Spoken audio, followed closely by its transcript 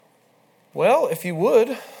Well, if you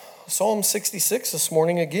would, Psalm 66 this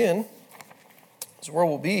morning again is where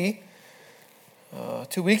we'll be.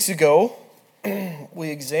 2 weeks ago, we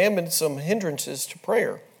examined some hindrances to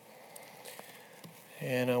prayer.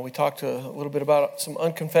 And we talked a little bit about some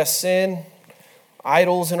unconfessed sin,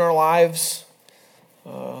 idols in our lives,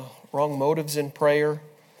 wrong motives in prayer,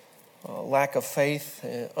 lack of faith,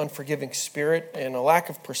 unforgiving spirit, and a lack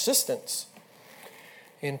of persistence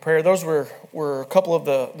in prayer. Those were a couple of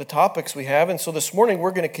the topics we have. And so this morning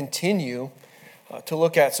we're going to continue to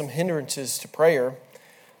look at some hindrances to prayer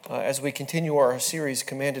as we continue our series,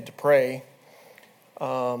 Commanded to Pray.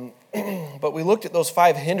 But we looked at those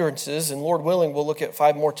 5 hindrances, and Lord willing, we'll look at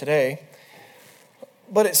 5 more today.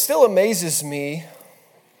 But it still amazes me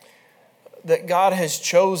that God has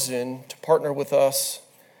chosen to partner with us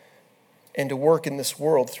and to work in this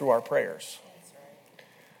world through our prayers.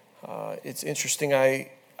 It's interesting.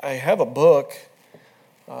 I have a book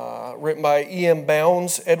written by E.M.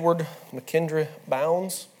 Bounds, Edward McKendry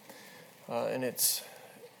Bounds, and it's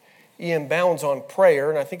E.M. Bounds on prayer,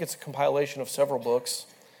 and I think it's a compilation of several books.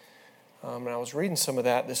 And I was reading some of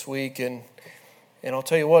that this week, and I'll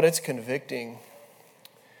tell you what, it's convicting.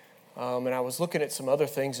 And I was looking at some other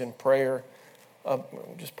things in prayer.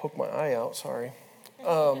 Just poke my eye out, sorry.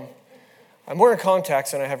 I'm wearing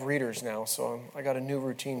contacts and I have readers now, so I got a new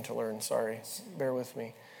routine to learn. Sorry, bear with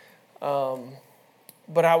me.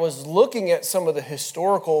 But I was looking at some of the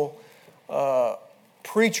historical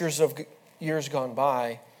preachers of years gone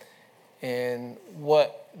by and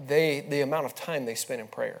the amount of time they spent in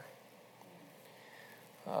prayer.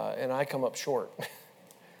 And I come up short,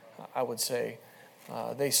 I would say.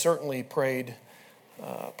 They certainly prayed.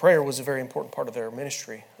 Prayer was a very important part of their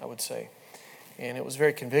ministry, I would say. And it was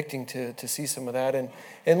very convicting to see some of that.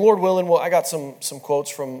 And Lord willing, well, I got some quotes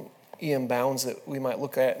from E.M. Bounds that we might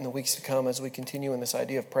look at in the weeks to come as we continue in this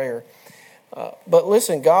idea of prayer. But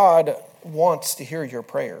listen, God wants to hear your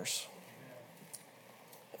prayers.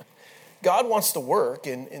 God wants to work,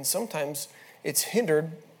 and sometimes it's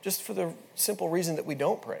hindered just for the simple reason that we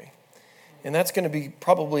don't pray. And that's going to be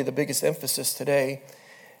probably the biggest emphasis today.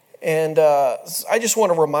 And I just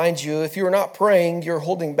want to remind you, if you're not praying, you're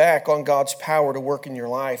holding back on God's power to work in your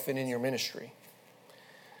life and in your ministry.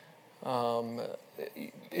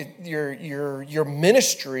 Your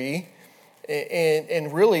ministry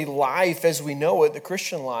and really life as we know it, the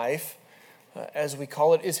Christian life, as we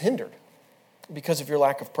call it, is hindered because of your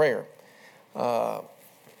lack of prayer.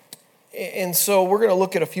 And so we're going to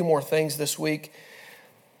look at a few more things this week.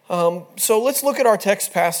 So let's look at our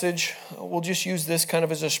text passage. We'll just use this kind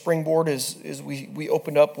of as a springboard as we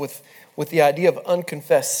opened up with the idea of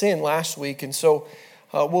unconfessed sin last week. And so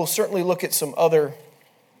we'll certainly look at some other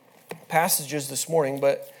passages this morning,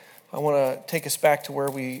 but I want to take us back to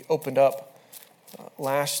where we opened up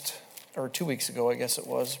 2 weeks ago, I guess it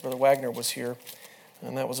was. Brother Wagner was here,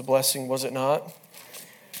 and that was a blessing, was it not?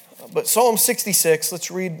 But Psalm 66,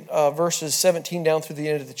 let's read verses 17 down through the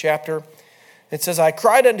end of the chapter. It says, I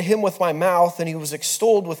cried unto him with my mouth, and he was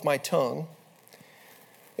extolled with my tongue.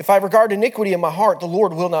 If I regard iniquity in my heart, the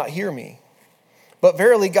Lord will not hear me. But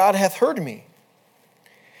verily God hath heard me.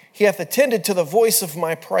 He hath attended to the voice of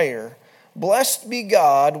my prayer. Blessed be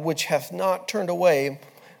God, which hath not turned away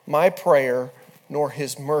my prayer, nor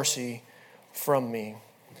his mercy from me.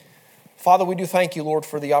 Father, we do thank you, Lord,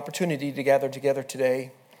 for the opportunity to gather together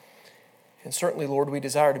today. And certainly, Lord, we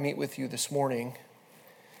desire to meet with you this morning.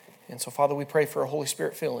 And so, Father, we pray for a Holy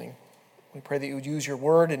Spirit filling. We pray that you would use your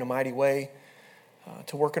word in a mighty way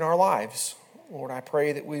to work in our lives. Lord, I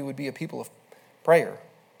pray that we would be a people of prayer.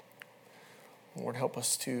 Lord, help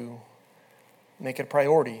us to make it a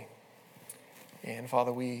priority. And,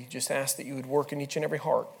 Father, we just ask that you would work in each and every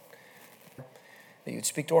heart, that you would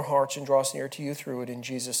speak to our hearts and draw us near to you through it. In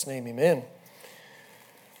Jesus' name, amen.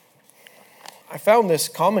 I found this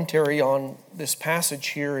commentary on this passage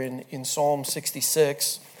here in Psalm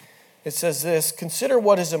 66. It says this, consider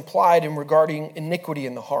what is implied in regarding iniquity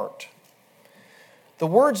in the heart. The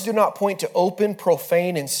words do not point to open,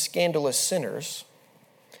 profane, and scandalous sinners,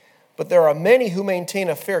 but there are many who maintain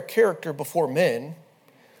a fair character before men,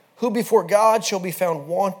 who before God shall be found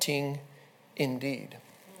wanting indeed.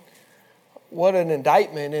 What an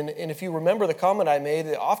indictment. And if you remember the comment I made,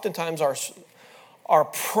 that oftentimes our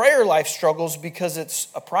prayer life struggles because it's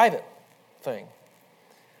a private thing.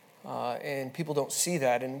 And people don't see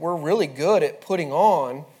that. And we're really good at putting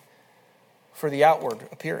on for the outward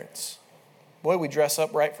appearance. Boy, we dress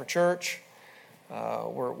up right for church.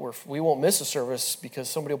 We won't miss a service because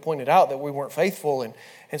somebody will point it out that we weren't faithful. And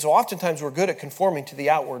so oftentimes we're good at conforming to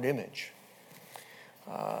the outward image.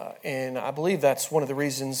 And I believe that's one of the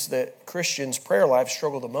reasons that Christians' prayer lives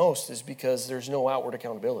struggle the most, is because there's no outward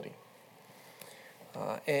accountability.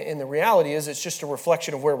 And the reality is, it's just a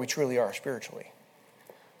reflection of where we truly are spiritually.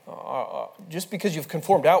 Just because you've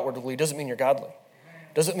conformed outwardly doesn't mean you're godly.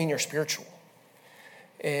 Doesn't mean you're spiritual.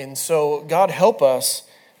 And so God help us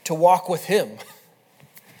to walk with Him.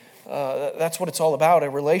 That's what it's all about, a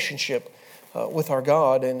relationship with our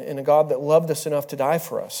God, and a God that loved us enough to die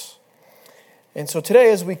for us. And so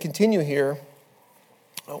today, as we continue here,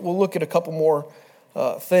 we'll look at a couple more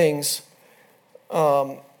things.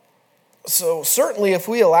 So certainly, if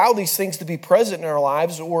we allow these things to be present in our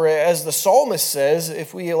lives, or as the psalmist says,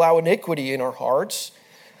 if we allow iniquity in our hearts,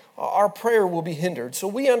 our prayer will be hindered. So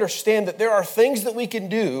we understand that there are things that we can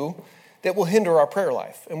do that will hinder our prayer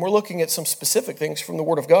life. And we're looking at some specific things from the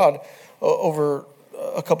Word of God over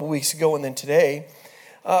a couple weeks ago and then today.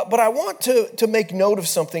 But I want to make note of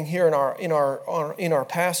something here in our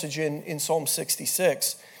passage in Psalm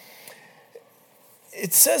 66.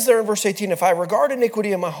 It says there in verse 18, if I regard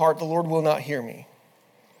iniquity in my heart, the Lord will not hear me.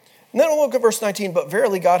 And then we'll look at verse 19, but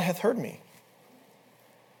verily God hath heard me.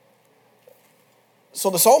 So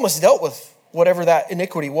the psalmist dealt with whatever that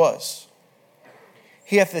iniquity was.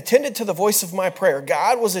 He hath attended to the voice of my prayer.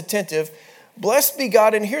 God was attentive. Blessed be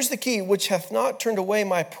God, and here's the key, which hath not turned away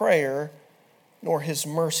my prayer, nor His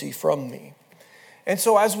mercy from me. And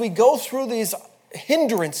so as we go through these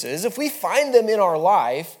hindrances, if we find them in our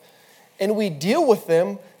life and we deal with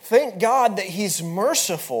them, thank God that He's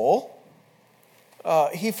merciful.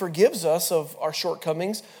 He forgives us of our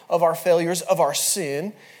shortcomings, of our failures, of our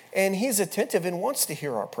sin, and He's attentive and wants to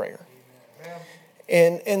hear our prayer.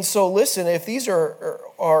 And so listen, if these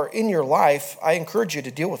are in your life, I encourage you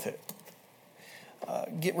to deal with it.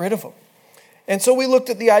 Get rid of them. And so we looked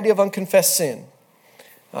at the idea of unconfessed sin.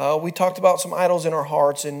 We talked about some idols in our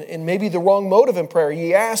hearts and maybe the wrong motive in prayer.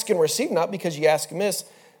 Ye ask and receive not because ye ask amiss,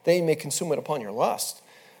 that ye may consume it upon your lust.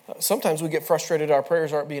 Sometimes we get frustrated our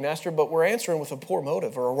prayers aren't being answered, but we're answering with a poor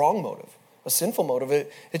motive or a wrong motive, a sinful motive.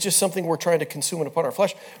 It's just something we're trying to consume it upon our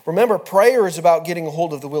flesh. Remember, prayer is about getting a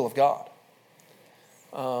hold of the will of God.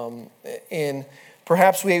 And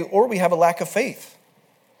perhaps we have a lack of faith.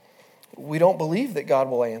 We don't believe that God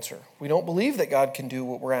will answer. We don't believe that God can do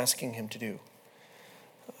what we're asking Him to do.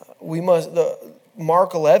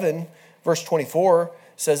 Mark 11, verse 24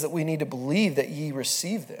 says that we need to believe that ye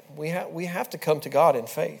receive them. We have to come to God in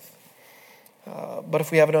faith. But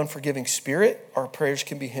if we have an unforgiving spirit, our prayers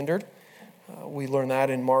can be hindered. We learn that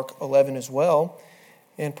in Mark 11 as well.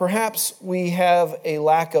 And perhaps we have a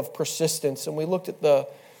lack of persistence. And we looked at the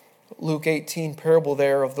Luke 18 parable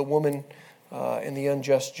there of the woman and the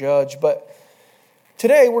unjust judge. But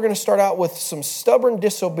today we're going to start out with some stubborn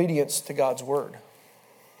disobedience to God's word.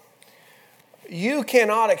 You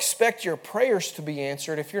cannot expect your prayers to be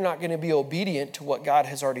answered if you're not going to be obedient to what God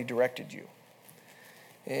has already directed you.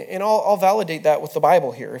 And I'll validate that with the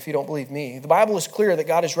Bible here, if you don't believe me. The Bible is clear that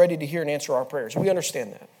God is ready to hear and answer our prayers. We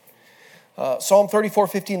understand that. Psalm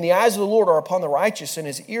 34:15, the eyes of the Lord are upon the righteous, and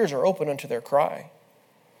His ears are open unto their cry.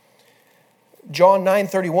 John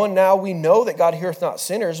 9:31, now we know that God heareth not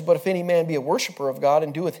sinners, but if any man be a worshiper of God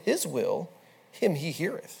and doeth His will, him He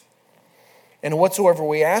heareth. And whatsoever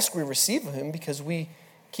we ask, we receive of Him, because we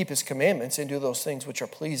keep His commandments and do those things which are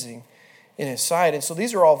pleasing in His sight. And so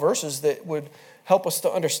these are all verses that would help us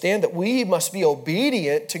to understand that we must be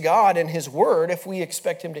obedient to God and His word if we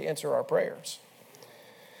expect Him to answer our prayers.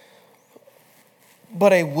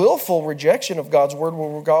 But a willful rejection of God's word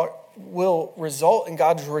will result in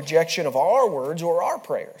God's rejection of our words or our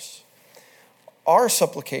prayers, our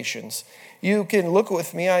supplications. You can look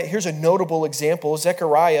with me. Here's a notable example.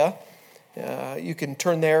 Zechariah. You can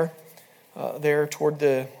turn there toward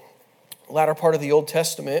the latter part of the Old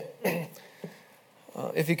Testament,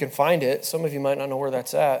 if you can find it. Some of you might not know where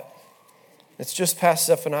that's at. It's just past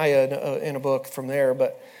Zephaniah in a book from there,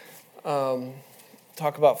 but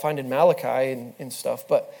talk about finding Malachi and stuff.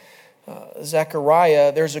 But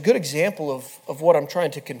Zechariah, there's a good example of what I'm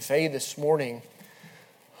trying to convey this morning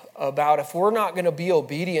about if we're not going to be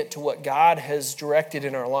obedient to what God has directed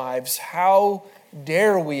in our lives, how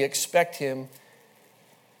dare we expect Him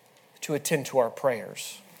to attend to our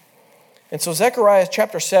prayers? And so Zechariah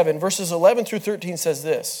chapter 7, verses 11 through 13 says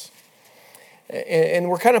this. And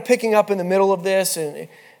we're kind of picking up in the middle of this,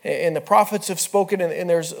 and the prophets have spoken, and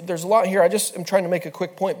there's a lot here. I just am trying to make a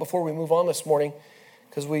quick point before we move on this morning,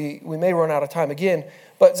 because we may run out of time again.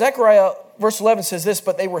 But Zechariah, verse 11 says this,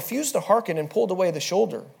 but they refused to hearken and pulled away the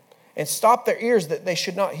shoulder and stopped their ears that they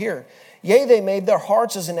should not hear. Yea, they made their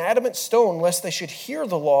hearts as an adamant stone, lest they should hear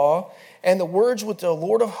the law and the words which the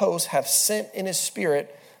Lord of hosts hath sent in His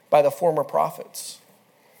spirit by the former prophets.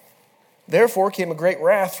 Therefore came a great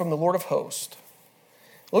wrath from the Lord of hosts.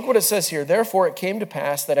 Look what it says here. Therefore it came to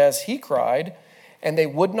pass that as he cried, and they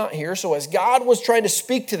would not hear. So as God was trying to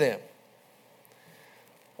speak to them,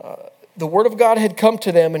 the word of God had come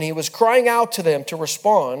to them, and he was crying out to them to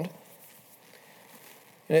respond.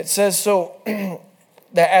 And it says so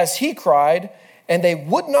that as he cried, and they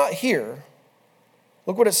would not hear.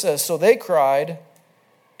 Look what it says. So they cried,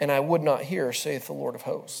 and I would not hear, saith the Lord of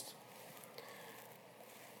hosts.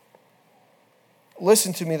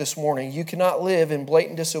 Listen to me this morning. You cannot live in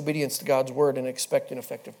blatant disobedience to God's word and expect an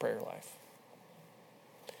effective prayer life.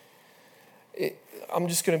 I'm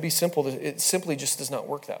just going to be simple. It simply just does not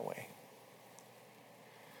work that way.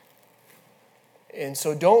 And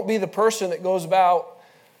so don't be the person that goes about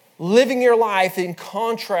living your life in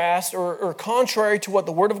contrast or contrary to what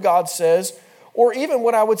the Word of God says, or even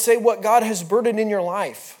what I would say what God has burdened in your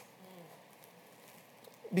life.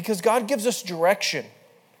 Because God gives us direction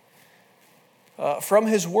from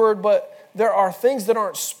His Word, but there are things that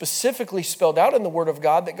aren't specifically spelled out in the Word of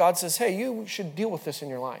God that God says, hey, you should deal with this in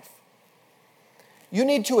your life. You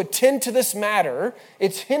need to attend to this matter.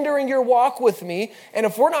 It's hindering your walk with me. And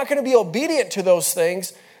if we're not going to be obedient to those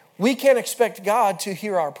things, we can't expect God to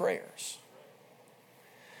hear our prayers.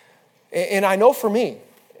 And I know for me,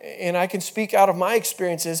 and I can speak out of my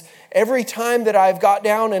experiences, every time that I've got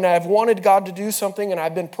down and I've wanted God to do something and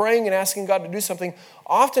I've been praying and asking God to do something,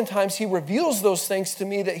 oftentimes He reveals those things to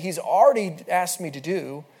me that He's already asked me to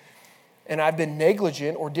do, and I've been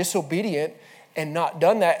negligent or disobedient and not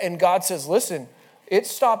done that. And God says, listen, it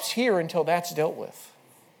stops here until that's dealt with.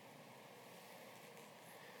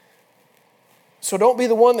 So don't be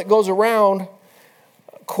the one that goes around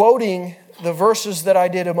quoting the verses that I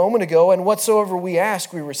did a moment ago, and whatsoever we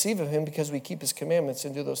ask, we receive of Him because we keep His commandments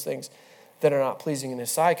and do those things that are not pleasing in His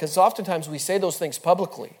sight. Because oftentimes we say those things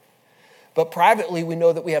publicly, but privately we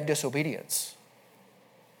know that we have disobedience.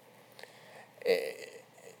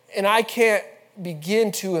 And I can't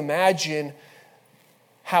begin to imagine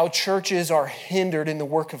how churches are hindered in the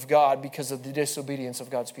work of God because of the disobedience of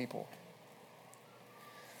God's people.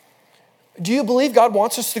 Do you believe God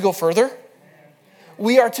wants us to go further?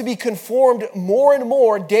 We are to be conformed more and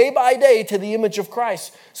more day by day to the image of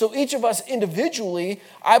Christ. So each of us individually,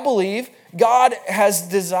 I believe, God has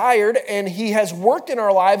desired and He has worked in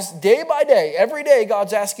our lives day by day. Every day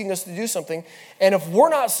God's asking us to do something. And if we're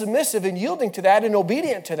not submissive and yielding to that and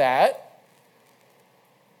obedient to that,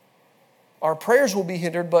 our prayers will be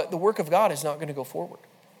hindered, but the work of God is not going to go forward.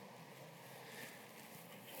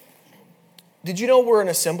 Did you know we're an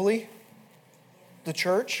assembly? The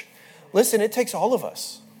church? Listen, it takes all of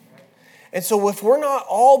us. And so if we're not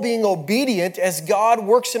all being obedient as God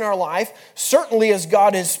works in our life, certainly as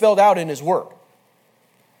God has spelled out in His Word.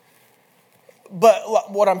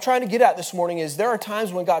 But what I'm trying to get at this morning is there are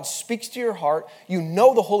times when God speaks to your heart, you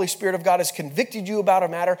know the Holy Spirit of God has convicted you about a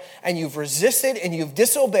matter, and you've resisted and you've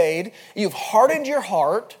disobeyed, you've hardened your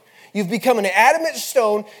heart, you've become an adamant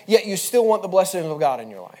stone, yet you still want the blessing of God in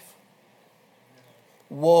your life.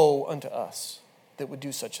 Woe unto us that would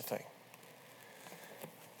do such a thing.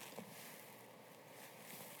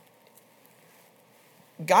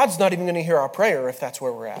 God's not even going to hear our prayer if that's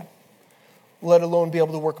where we're at, let alone be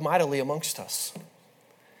able to work mightily amongst us.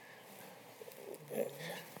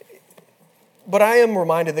 But I am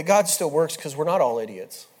reminded that God still works because we're not all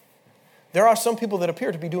idiots. There are some people that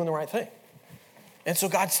appear to be doing the right thing. And so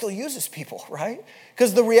God still uses people, right?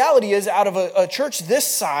 Because the reality is, out of a church this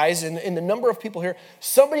size and the number of people here,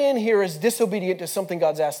 somebody in here is disobedient to something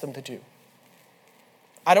God's asked them to do.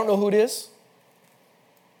 I don't know who it is.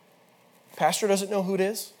 Pastor doesn't know who it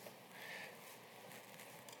is.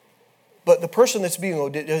 But the person that's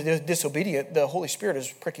being disobedient, the Holy Spirit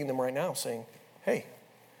is pricking them right now, saying, hey,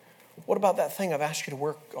 what about that thing I've asked you to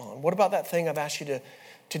work on? What about that thing I've asked you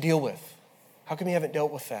to deal with? How come you haven't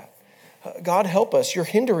dealt with that? God help us. You're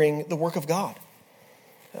hindering the work of God.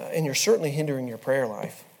 And you're certainly hindering your prayer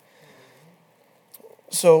life.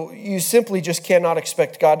 So you simply just cannot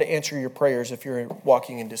expect God to answer your prayers if you're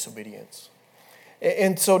walking in disobedience.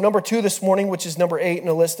 And so number 2 this morning, which is number 8 in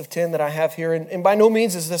a list of 10 that I have here, and by no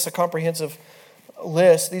means is this a comprehensive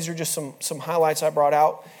list. These are just some highlights I brought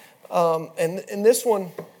out. And this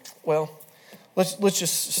one, well, let's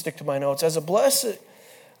just stick to my notes. As a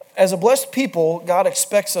blessed people, God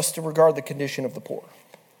expects us to regard the condition of the poor.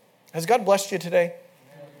 Has God blessed you today?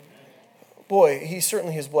 Boy, He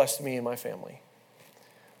certainly has blessed me and my family.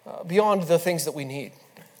 Beyond the things that we need.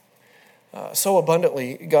 So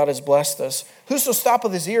abundantly, God has blessed us. Whoso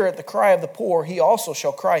stoppeth his ear at the cry of the poor, he also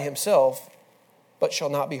shall cry himself, but shall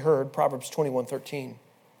not be heard. Proverbs 21:13.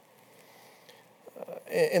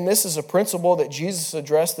 And this is a principle that Jesus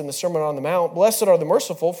addressed in the Sermon on the Mount. Blessed are the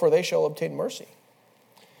merciful, for they shall obtain mercy.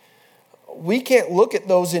 We can't look at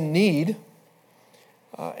those in need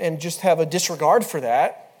and just have a disregard for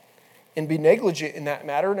that and be negligent in that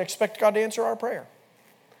matter and expect God to answer our prayer.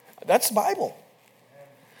 That's the Bible.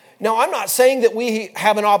 Now, I'm not saying that we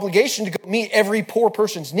have an obligation to go meet every poor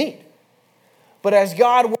person's need. But as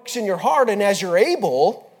God works in your heart and as you're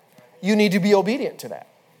able, you need to be obedient to that.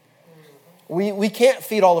 We can't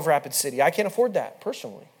feed all of Rapid City. I can't afford that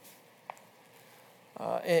personally.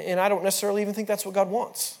 And I don't necessarily even think that's what God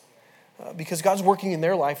wants. Because God's working in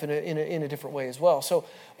their life in a different way as well.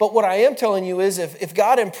 But what I am telling you is if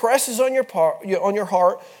God impresses on your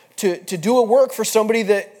heart to do a work for somebody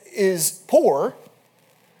that is poor,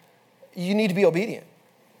 you need to be obedient.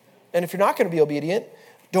 And if you're not going to be obedient,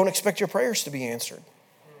 don't expect your prayers to be answered.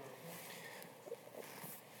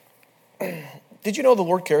 Did you know the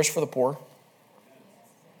Lord cares for the poor?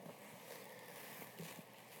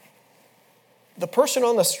 The person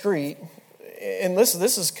on the street, and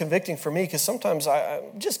this is convicting for me because sometimes I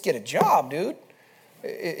just get a job, dude.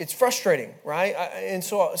 It's frustrating, right? And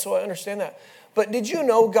so I understand that. But did you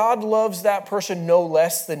know God loves that person no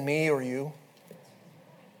less than me or you?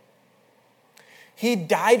 He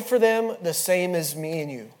died for them the same as me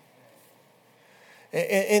and you.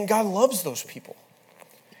 And God loves those people.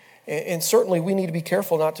 And certainly we need to be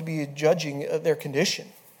careful not to be judging their condition.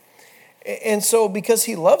 And so because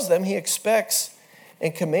he loves them, he expects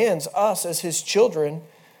and commands us as his children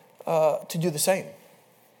to do the same.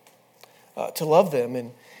 To love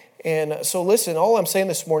them. And so listen, all I'm saying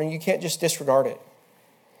this morning, you can't just disregard it.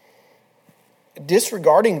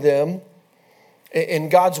 Disregarding them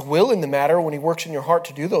and God's will in the matter when he works in your heart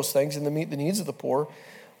to do those things and to meet the needs of the poor,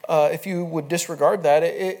 if you would disregard that,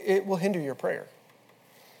 it will hinder your prayer.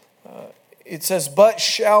 It says, but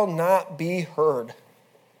shall not be heard.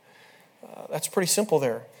 That's pretty simple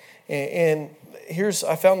there. And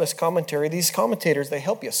I found this commentary. These commentators, they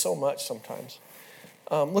help you so much sometimes.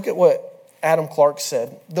 Look at what Adam Clark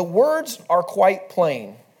said. The words are quite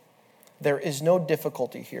plain. There is no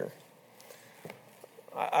difficulty here.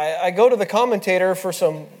 I go to the commentator for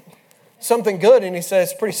something good, and he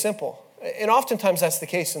says it's pretty simple. And oftentimes that's the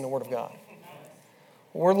case in the Word of God.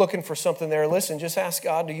 We're looking for something there. Listen, just ask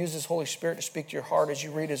God to use his Holy Spirit to speak to your heart as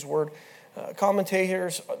you read his Word.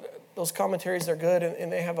 Commentators, those commentaries, they're good,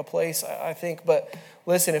 and they have a place, I think. But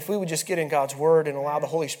listen, if we would just get in God's Word and allow the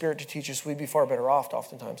Holy Spirit to teach us, we'd be far better off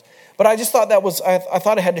oftentimes. But I just thought I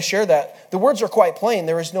thought I had to share that. The words are quite plain.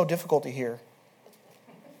 There is no difficulty here.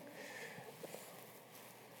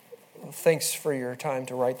 Thanks for your time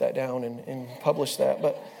to write that down and publish that.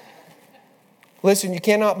 But listen, you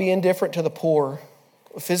cannot be indifferent to the poor,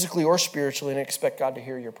 physically or spiritually, and expect God to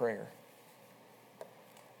hear your prayer.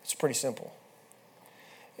 It's pretty simple.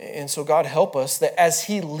 And so God help us that as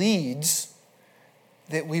he leads,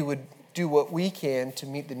 that we would do what we can to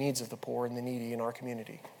meet the needs of the poor and the needy in our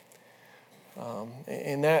community.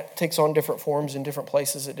 And that takes on different forms in different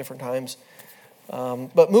places at different times.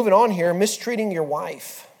 But moving on here, mistreating your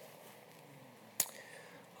wife.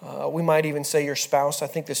 We might even say your spouse. I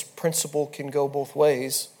think this principle can go both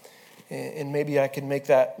ways. And maybe I can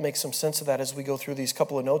make some sense of that as we go through these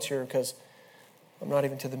couple of notes here, because I'm not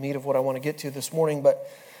even to the meat of what I want to get to this morning. But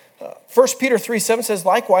 1 Peter 3:7 says,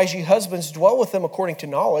 likewise, ye husbands, dwell with them according to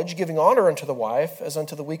knowledge, giving honor unto the wife as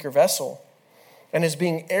unto the weaker vessel, and as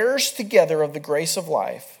being heirs together of the grace of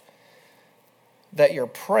life, that your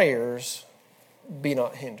prayers be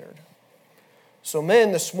not hindered. So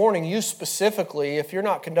men, this morning, you specifically, if you're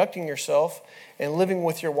not conducting yourself and living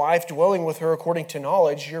with your wife, dwelling with her according to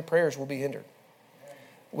knowledge, your prayers will be hindered.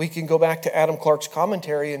 We can go back to Adam Clark's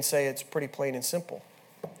commentary and say it's pretty plain and simple.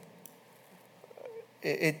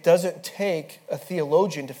 It doesn't take a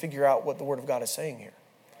theologian to figure out what the Word of God is saying here.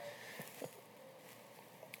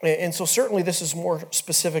 And so certainly this is more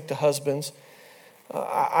specific to husbands.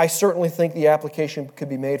 I certainly think the application could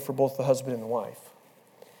be made for both the husband and the wife.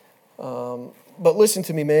 But listen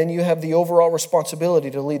to me, man, you have the overall responsibility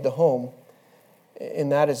to lead the home,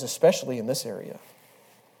 and that is especially in this area.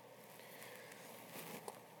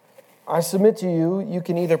 I submit to you, you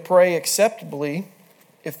can either pray acceptably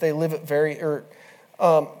if they live at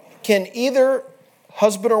can either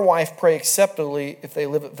husband or wife pray acceptably if they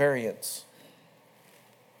live at variance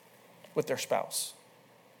with their spouse?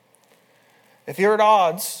 If you're at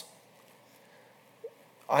odds,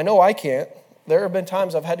 I know I can't. There have been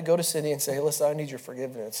times I've had to go to Cindy and say, listen, I need your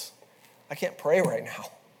forgiveness. I can't pray right now.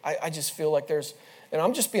 I just feel like and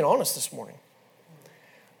I'm just being honest this morning.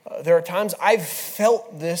 There are times I've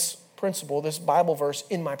felt this principle, this Bible verse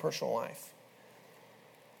in my personal life.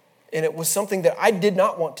 And it was something that I did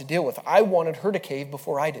not want to deal with. I wanted her to cave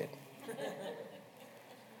before I did.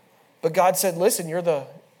 But God said, listen,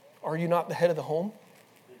 are you not the head of the home?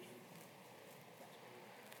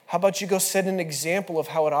 How about you go set an example of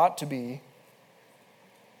how it ought to be?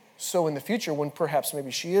 So in the future, when perhaps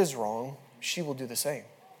maybe she is wrong, she will do the same.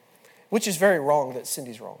 Which is very wrong that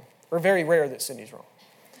Cindy's wrong. Or very rare that Cindy's wrong.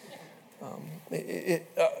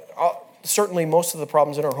 Certainly most of the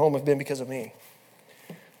problems in our home have been because of me.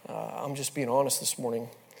 I'm just being honest this morning.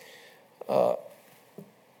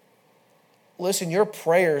 Listen, your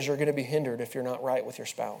prayers are going to be hindered if you're not right with your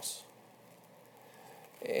spouse.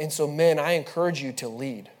 And so men, I encourage you to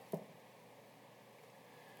lead.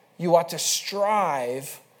 You ought to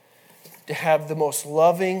strive to have the most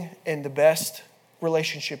loving and the best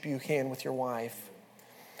relationship you can with your wife.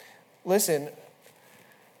 Listen,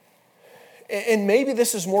 and maybe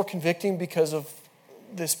this is more convicting because of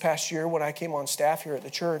this past year when I came on staff here at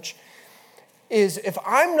the church, is if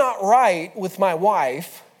I'm not right with my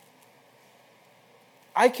wife,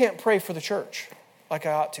 I can't pray for the church like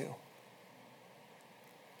I ought to.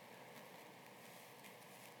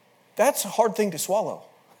 That's a hard thing to swallow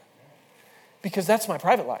because that's my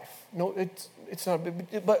private life. No, it's not.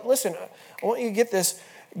 But listen, I want you to get this.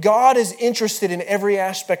 God is interested in every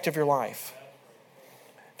aspect of your life.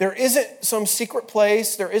 There isn't some secret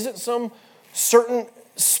place. There isn't some certain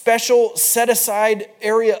special set-aside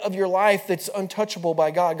area of your life that's untouchable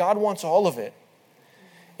by God. God wants all of it.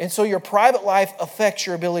 And so your private life affects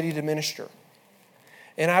your ability to minister.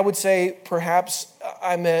 And I would say perhaps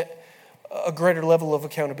I'm at a greater level of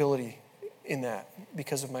accountability in that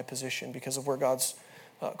because of my position, because of where God's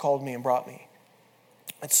called me and brought me.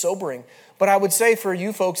 It's sobering. But I would say for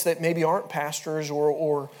you folks that maybe aren't pastors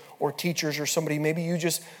or teachers or somebody, maybe you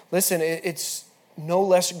just, listen, it's no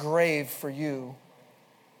less grave for you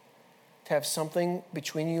to have something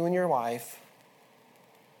between you and your wife,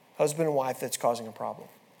 husband and wife, that's causing a problem.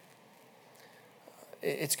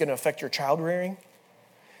 It's going to affect your child rearing.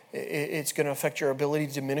 It's going to affect your ability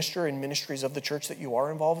to minister in ministries of the church that you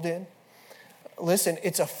are involved in. Listen,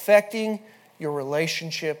 it's affecting your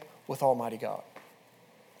relationship with Almighty God.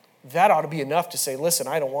 That ought to be enough to say, listen,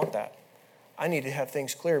 I don't want that. I need to have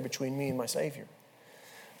things clear between me and my Savior.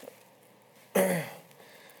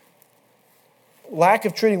 Lack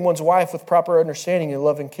of treating one's wife with proper understanding and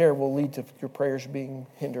love and care will lead to your prayers being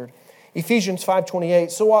hindered. Ephesians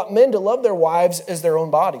 5:28, so ought men to love their wives as their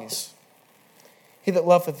own bodies. He that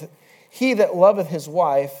loveth his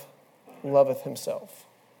wife loveth himself.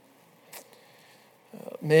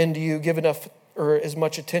 Men, do you give enough or as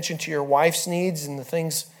much attention to your wife's needs and the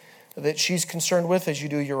things that she's concerned with as you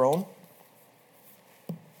do your own?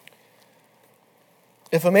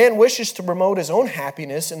 If a man wishes to promote his own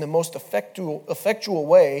happiness in the most effectual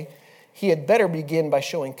way, he had better begin by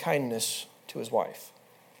showing kindness to his wife.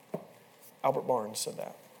 Albert Barnes said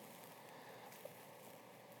that.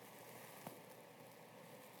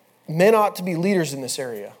 Men ought to be leaders in this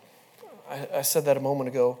area. I said that a moment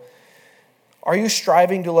ago. Are you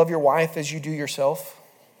striving to love your wife as you do yourself?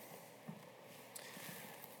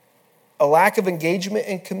 A lack of engagement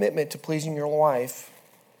and commitment to pleasing your wife,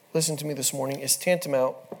 listen to me this morning, is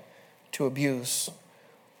tantamount to abuse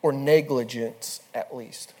or negligence at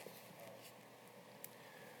least.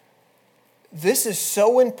 This is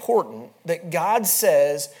so important that God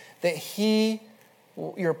says that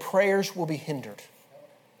your prayers will be hindered.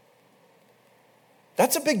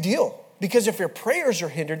 That's a big deal. Because if your prayers are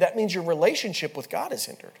hindered, that means your relationship with God is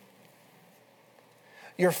hindered.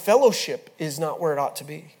 Your fellowship is not where it ought to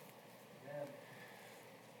be.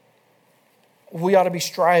 We ought to be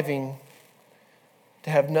striving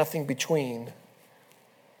to have nothing between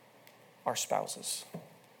our spouses.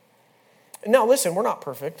 Now, listen, we're not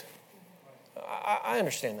perfect. I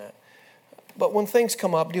understand that. But when things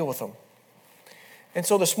come up, deal with them. And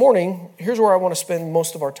so this morning, here's where I want to spend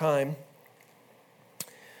most of our time.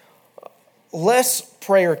 Less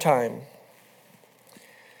prayer time.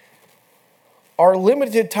 Our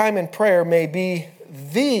limited time in prayer may be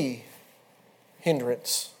the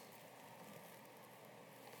hindrance.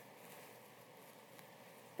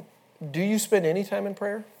 Do you spend any time in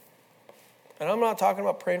prayer? And I'm not talking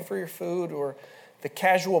about praying for your food or the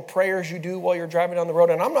casual prayers you do while you're driving down the road.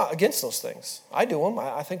 And I'm not against those things. I do them.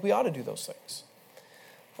 I think we ought to do those things.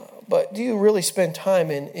 But do you really spend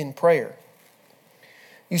time in prayer?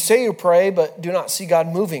 You say you pray, but do not see God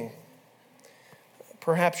moving.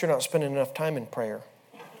 Perhaps you're not spending enough time in prayer.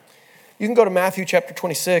 You can go to Matthew chapter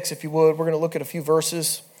 26, if you would. We're going to look at a few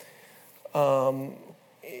verses. We'll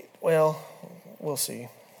see.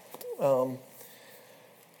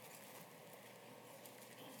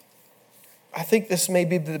 I think this may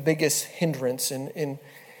be the biggest hindrance. And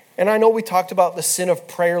I know we talked about the sin of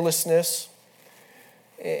prayerlessness.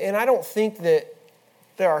 And I don't think that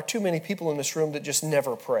there are too many people in this room that just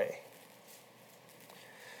never pray.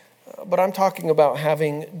 But I'm talking about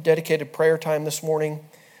having dedicated prayer time this morning,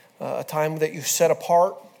 a time that you set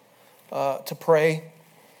apart to pray.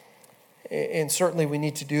 And certainly we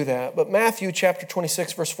need to do that. But Matthew chapter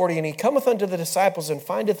 26, verse 40, and he cometh unto the disciples and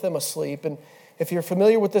findeth them asleep. And if you're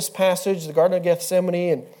familiar with this passage, the Garden of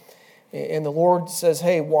Gethsemane, and the Lord says,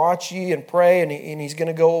 hey, watch ye and pray, and he's going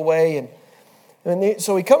to go away.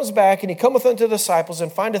 So he comes back, and he cometh unto the disciples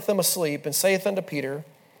and findeth them asleep, and saith unto Peter,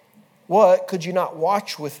 what, could you not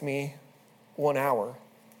watch with me 1 hour?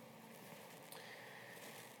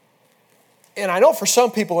 And I know for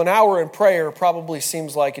some people, an hour in prayer probably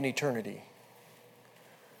seems like an eternity,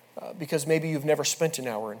 because maybe you've never spent an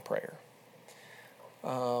hour in prayer.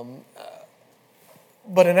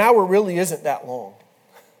 But an hour really isn't that long.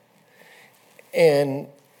 And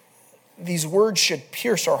these words should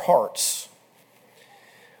pierce our hearts.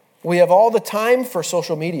 We have all the time for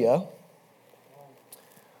social media.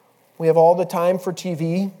 We have all the time for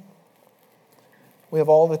TV. We have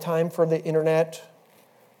all the time for the internet,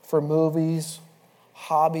 for movies,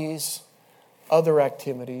 hobbies, other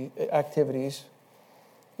activities.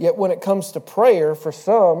 Yet when it comes to prayer, for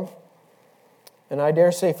some, and I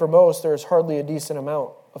dare say for most, there is hardly a decent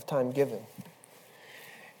amount of time given.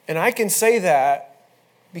 And I can say that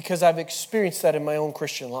because I've experienced that in my own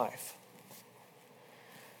Christian life.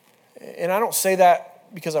 And I don't say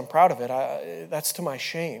that because I'm proud of it. That's to my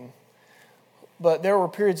shame. But there were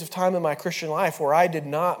periods of time in my Christian life where I did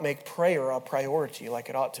not make prayer a priority like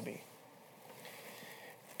it ought to be.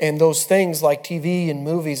 And those things like TV and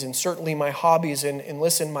movies and certainly my hobbies and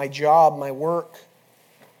listen, my job, my work,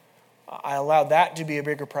 I allowed that to be a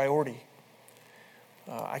bigger priority.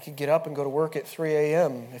 I could get up and go to work at 3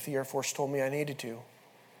 a.m. if the Air Force told me I needed to.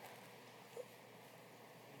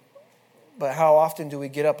 But how often do we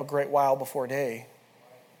get up a great while before day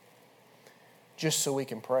just so we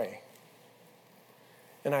can pray?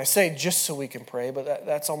 And I say just so we can pray, but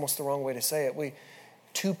that's almost the wrong way to say it.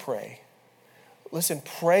 To pray. Listen,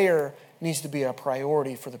 prayer needs to be a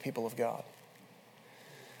priority for the people of God.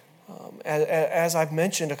 As I've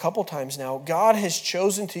mentioned a couple times now, God has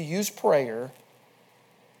chosen to use prayer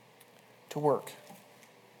to work.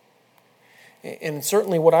 And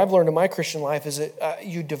certainly what I've learned in my Christian life is that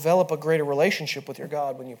you develop a greater relationship with your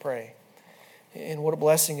God when you pray. And what a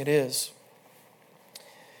blessing it is.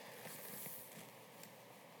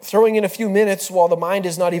 Throwing in a few minutes while the mind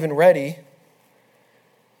is not even ready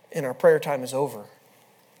and our prayer time is over.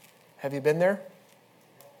 Have you been there?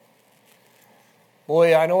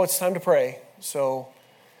 Boy, I know it's time to pray. So,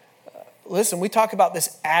 listen, we talk about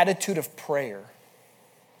this attitude of prayer.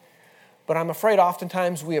 But I'm afraid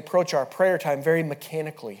oftentimes we approach our prayer time very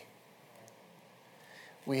mechanically.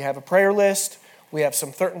 We have a prayer list. We have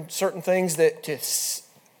some certain things that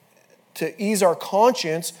to ease our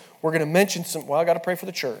conscience, we're going to mention some, well, I got to pray for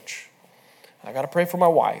the church. I got to pray for my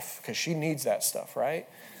wife because she needs that stuff, right?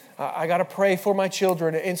 I got to pray for my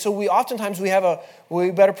children. And so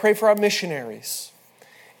we better pray for our missionaries.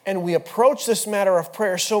 And we approach this matter of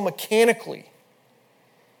prayer so mechanically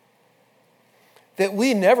that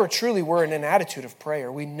we never truly were in an attitude of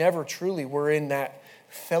prayer. We never truly were in that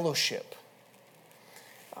fellowship.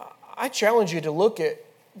 I challenge you to look at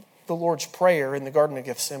the Lord's Prayer in the Garden of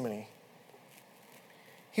Gethsemane.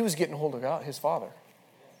 He was getting hold of God, his Father.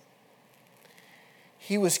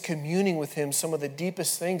 He was communing with him some of the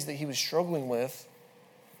deepest things that he was struggling with.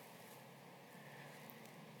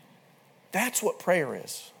 That's what prayer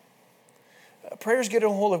is. Prayer is getting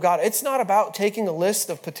a hold of God. It's not about taking a list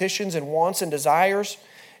of petitions and wants and desires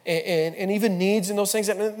and even needs and those things.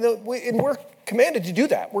 And we're commanded to do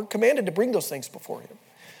that. We're commanded to bring those things before him.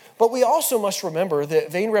 But we also must remember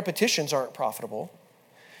that vain repetitions aren't profitable.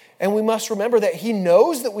 And we must remember that he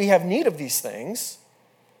knows that we have need of these things.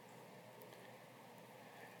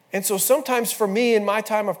 And so sometimes for me in my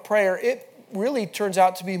time of prayer, it really turns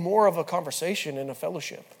out to be more of a conversation and a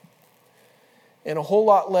fellowship. And a whole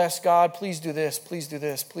lot less, God, please do this, please do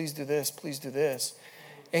this, please do this, please do this.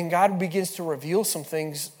 And God begins to reveal some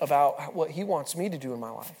things about what he wants me to do in my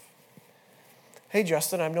life. Hey,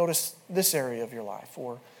 Justin, I've noticed this area of your life.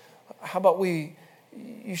 Or how about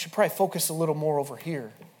you should probably focus a little more over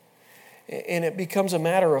here. And it becomes a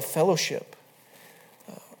matter of fellowship.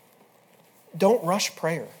 Don't rush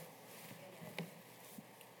prayer.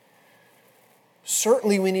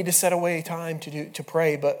 Certainly we need to set away time to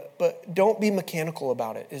pray, but don't be mechanical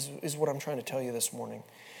about it, is what I'm trying to tell you this morning.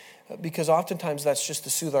 Because oftentimes that's just to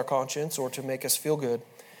soothe our conscience or to make us feel good.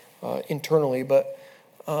 internally. But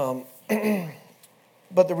the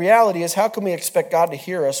reality is, how can we expect God to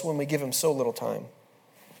hear us when we give him so little time?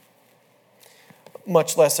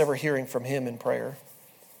 Much less ever hearing from him in prayer.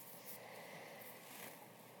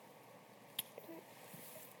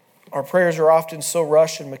 Our prayers are often so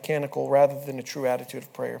rushed and mechanical rather than a true attitude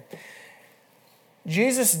of prayer.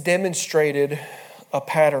 Jesus demonstrated a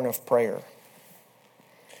pattern of prayer.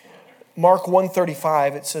 Mark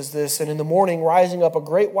 1:35, it says this, "And in the morning, rising up a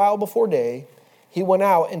great while before day, he went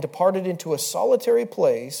out and departed into a solitary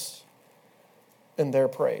place and there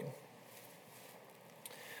prayed."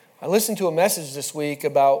 I listened to a message this week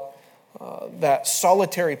about that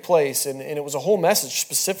solitary place, and it was a whole message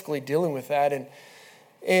specifically dealing with that.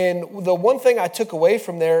 And the one thing I took away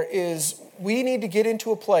from there is we need to get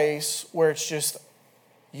into a place where it's just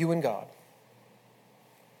you and God.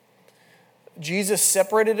 Jesus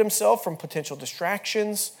separated himself from potential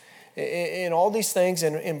distractions and all these things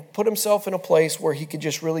and put himself in a place where he could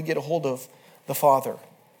just really get a hold of the Father.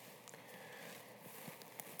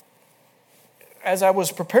 As I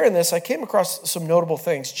was preparing this, I came across some notable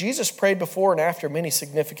things. Jesus prayed before and after many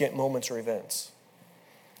significant moments or events.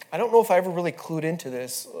 I don't know if I ever really clued into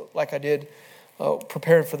this like I did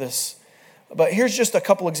preparing for this. But here's just a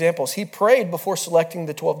couple examples. He prayed before selecting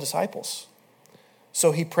the 12 disciples.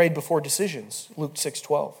 So he prayed before decisions, Luke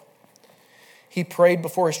 6:12. He prayed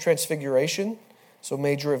before his transfiguration, so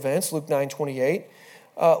major events, Luke 9:28.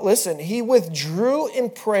 Listen, he withdrew in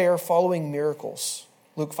prayer following miracles,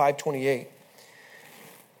 Luke 5:28.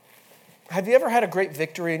 Have you ever had a great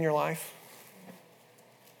victory in your life?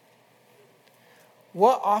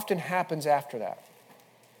 What often happens after that?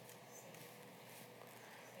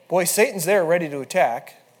 Boy, Satan's there ready to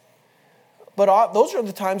attack. But those are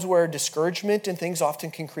the times where discouragement and things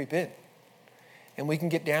often can creep in. And we can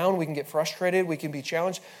get down, we can get frustrated, we can be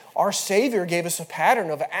challenged. Our Savior gave us a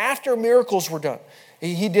pattern of after miracles were done.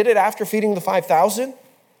 He did it after feeding the 5,000.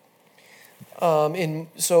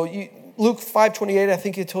 Luke 5:28, I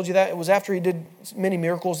think he told you that. It was after he did many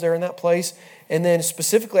miracles there in that place. And then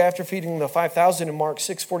specifically after feeding the 5,000 in Mark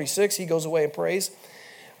 6:46, he goes away and prays.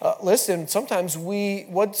 Listen, sometimes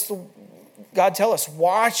God tell us?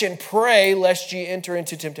 Watch and pray lest ye enter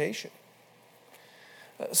into temptation.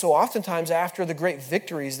 So oftentimes after the great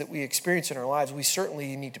victories that we experience in our lives, we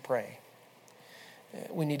certainly need to pray.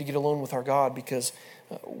 We need to get alone with our God because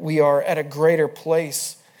we are at a greater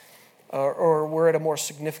place or we're at a more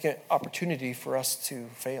significant opportunity for us to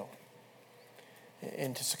fail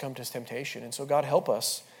and to succumb to temptation. And so God help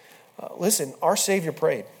us. Listen, our Savior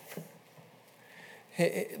prayed.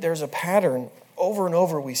 There's a pattern over and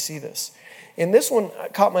over we see this. And this one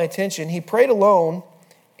caught my attention. He prayed alone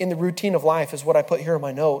in the routine of life is what I put here in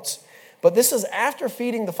my notes. But this is after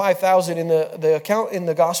feeding the 5,000 in the account in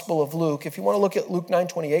the Gospel of Luke. If you want to look at Luke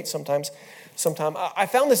 9:28 sometime, I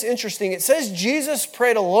found this interesting. It says Jesus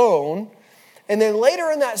prayed alone, and then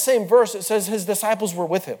later in that same verse it says his disciples were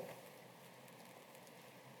with him.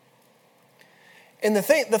 And the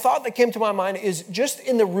thought that came to my mind is just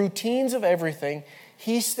in the routines of everything,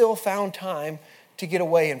 he still found time to get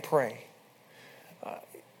away and pray.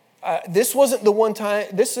 This wasn't the one time.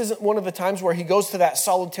 This isn't one of the times where he goes to that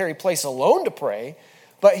solitary place alone to pray,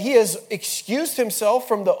 but he has excused himself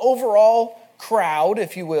from the overall crowd,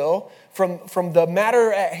 if you will, from the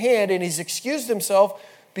matter at hand, and he's excused himself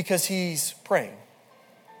because he's praying.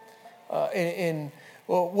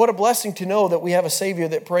 Well, what a blessing to know that we have a Savior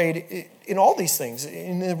that prayed in all these things,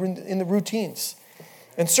 in the routines.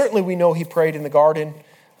 And certainly we know he prayed in the garden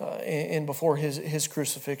and before his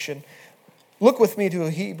crucifixion. Look with me to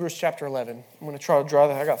Hebrews chapter 11. I'm going to try to draw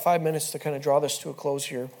that. I got 5 minutes to kind of draw this to a close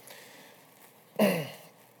here. And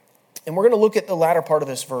we're going to look at the latter part of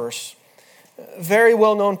this verse. Very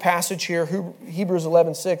well-known passage here, Hebrews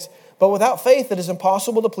 11:6. But without faith, it is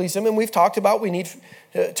impossible to please him. And we've talked about we need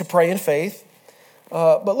to pray in faith.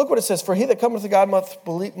 But look what it says. For he that cometh to God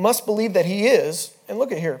must believe that he is, and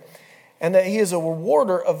look at here, and that he is a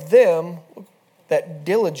rewarder of them that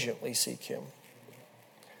diligently seek him.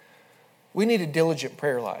 We need a diligent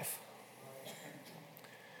prayer life.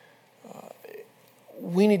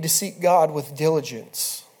 We need to seek God with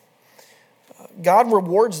diligence. God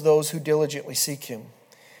rewards those who diligently seek him.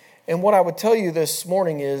 And what I would tell you this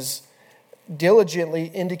morning is diligently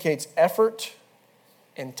indicates effort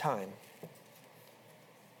and time.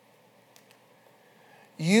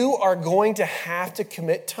 You are going to have to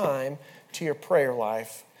commit time to your prayer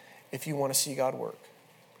life if you want to see God work.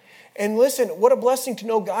 And listen, what a blessing to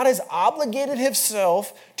know God has obligated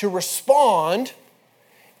himself to respond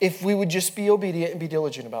if we would just be obedient and be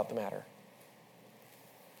diligent about the matter.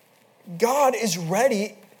 God is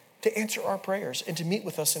ready to answer our prayers and to meet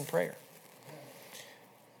with us in prayer.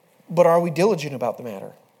 But are we diligent about the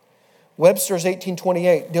matter? Webster's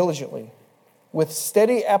 1828, diligently, with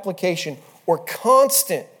steady application or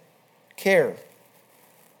constant care.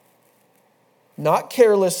 Not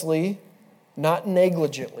carelessly, not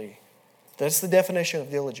negligently. That's the definition of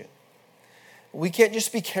diligent. We can't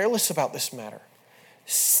just be careless about this matter.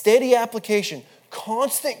 Steady application,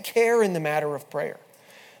 constant care in the matter of prayer.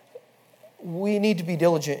 We need to be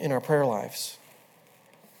diligent in our prayer lives.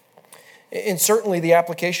 And certainly the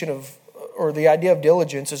application of, or the idea of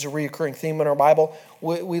diligence is a recurring theme in our Bible.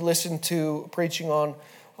 We listened to preaching on,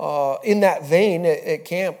 in that vein at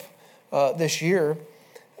camp this year.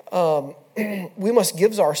 We must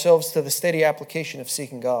give ourselves to the steady application of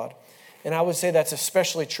seeking God. And I would say that's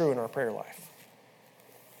especially true in our prayer life.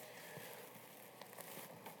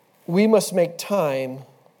 We must make time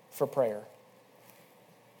for prayer.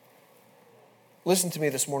 Listen to me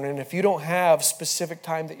this morning. If you don't have specific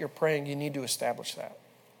time that you're praying, you need to establish that.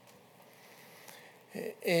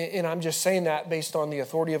 And I'm just saying that based on the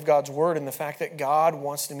authority of God's word and the fact that God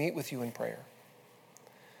wants to meet with you in prayer.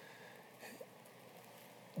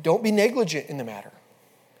 Don't be negligent in the matter.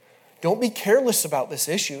 Don't be careless about this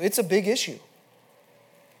issue. It's a big issue.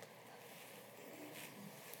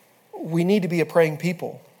 We need to be a praying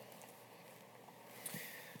people.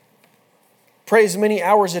 Pray as many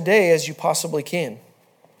hours a day as you possibly can.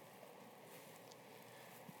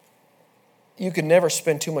 You can never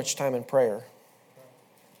spend too much time in prayer.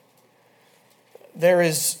 There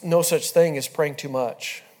is no such thing as praying too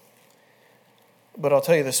much. But I'll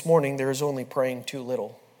tell you this morning, there is only praying too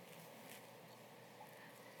little.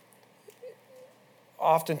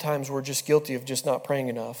 Oftentimes we're just guilty of just not praying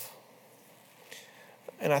enough.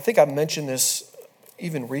 And I think I've mentioned this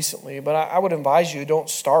even recently, but I would advise you, don't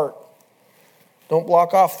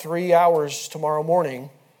block off 3 hours tomorrow morning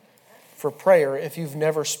for prayer if you've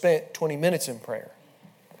never spent 20 minutes in prayer.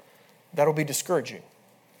 That'll be discouraging.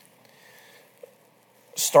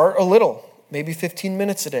 Start a little, maybe 15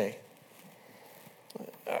 minutes a day.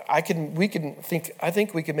 I think we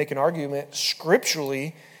can make an argument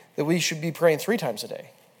scripturally that we should be praying 3 times a day.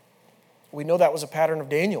 We know that was a pattern of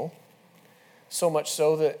Daniel, so much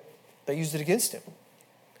so that they used it against him.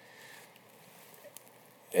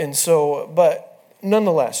 And so, but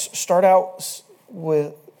nonetheless, start out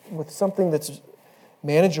with something that's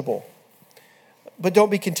manageable. But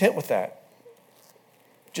don't be content with that.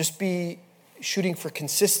 Just be shooting for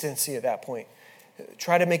consistency at that point.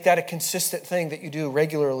 Try to make that a consistent thing that you do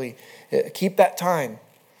regularly. Keep that time.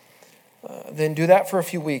 Then do that for a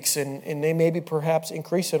few weeks, and they maybe perhaps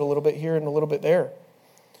increase it a little bit here and a little bit there.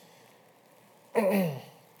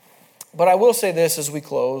 But I will say this as we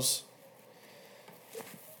close.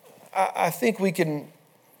 I think we can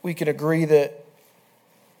agree that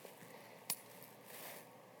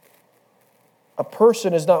a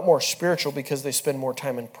person is not more spiritual because they spend more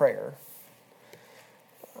time in prayer.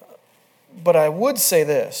 But I would say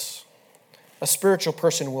this, a spiritual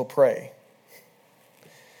person will pray.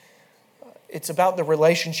 It's about the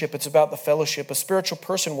relationship, it's about the fellowship. A spiritual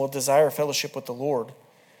person will desire fellowship with the Lord.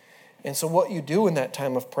 And so what you do in that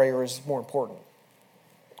time of prayer is more important.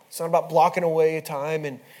 It's not about blocking away time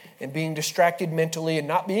and being distracted mentally and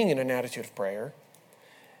not being in an attitude of prayer.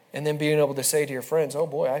 And then being able to say to your friends, oh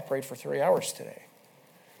boy, I prayed for 3 hours today.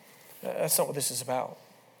 That's not what this is about.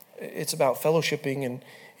 It's about fellowshipping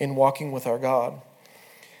and walking with our God.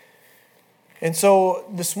 And so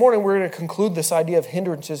this morning we're going to conclude this idea of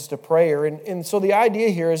hindrances to prayer. And so the idea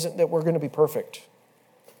here isn't that we're going to be perfect.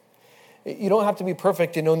 You don't have to be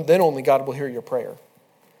perfect and then only God will hear your prayer.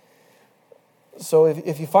 So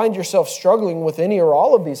if you find yourself struggling with any or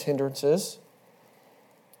all of these hindrances,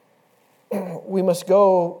 we must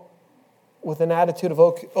go with an attitude of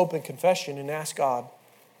open confession and ask God's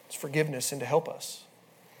forgiveness and to help us.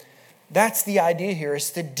 That's the idea here,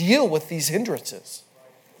 is to deal with these hindrances.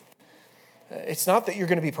 It's not that you're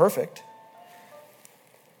going to be perfect.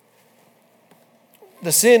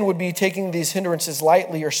 The sin would be taking these hindrances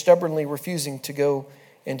lightly or stubbornly refusing to go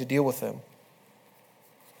and to deal with them.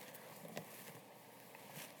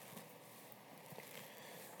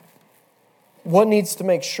 One needs to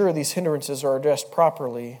make sure these hindrances are addressed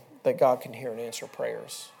properly, that God can hear and answer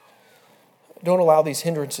prayers. Don't allow these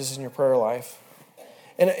hindrances in your prayer life.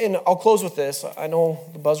 And I'll close with this. I know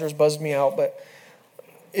the buzzers buzzed me out, but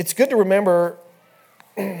it's good to remember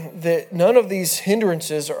that none of these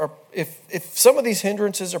hindrances are, if some of these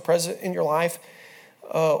hindrances are present in your life,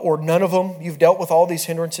 or none of them, you've dealt with all these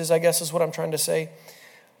hindrances, I guess is what I'm trying to say,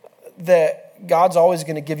 that God's always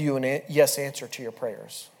going to give you a yes answer to your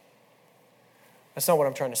prayers. That's not what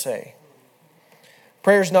I'm trying to say.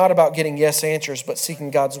 Prayer is not about getting yes answers, but seeking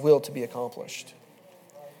God's will to be accomplished.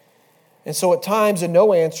 And so at times, a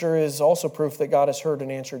no answer is also proof that God has heard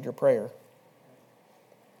and answered your prayer.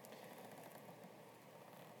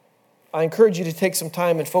 I encourage you to take some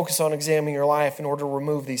time and focus on examining your life in order to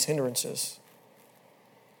remove these hindrances.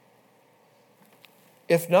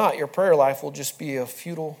 If not, your prayer life will just be a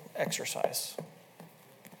futile exercise.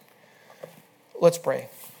 Let's pray.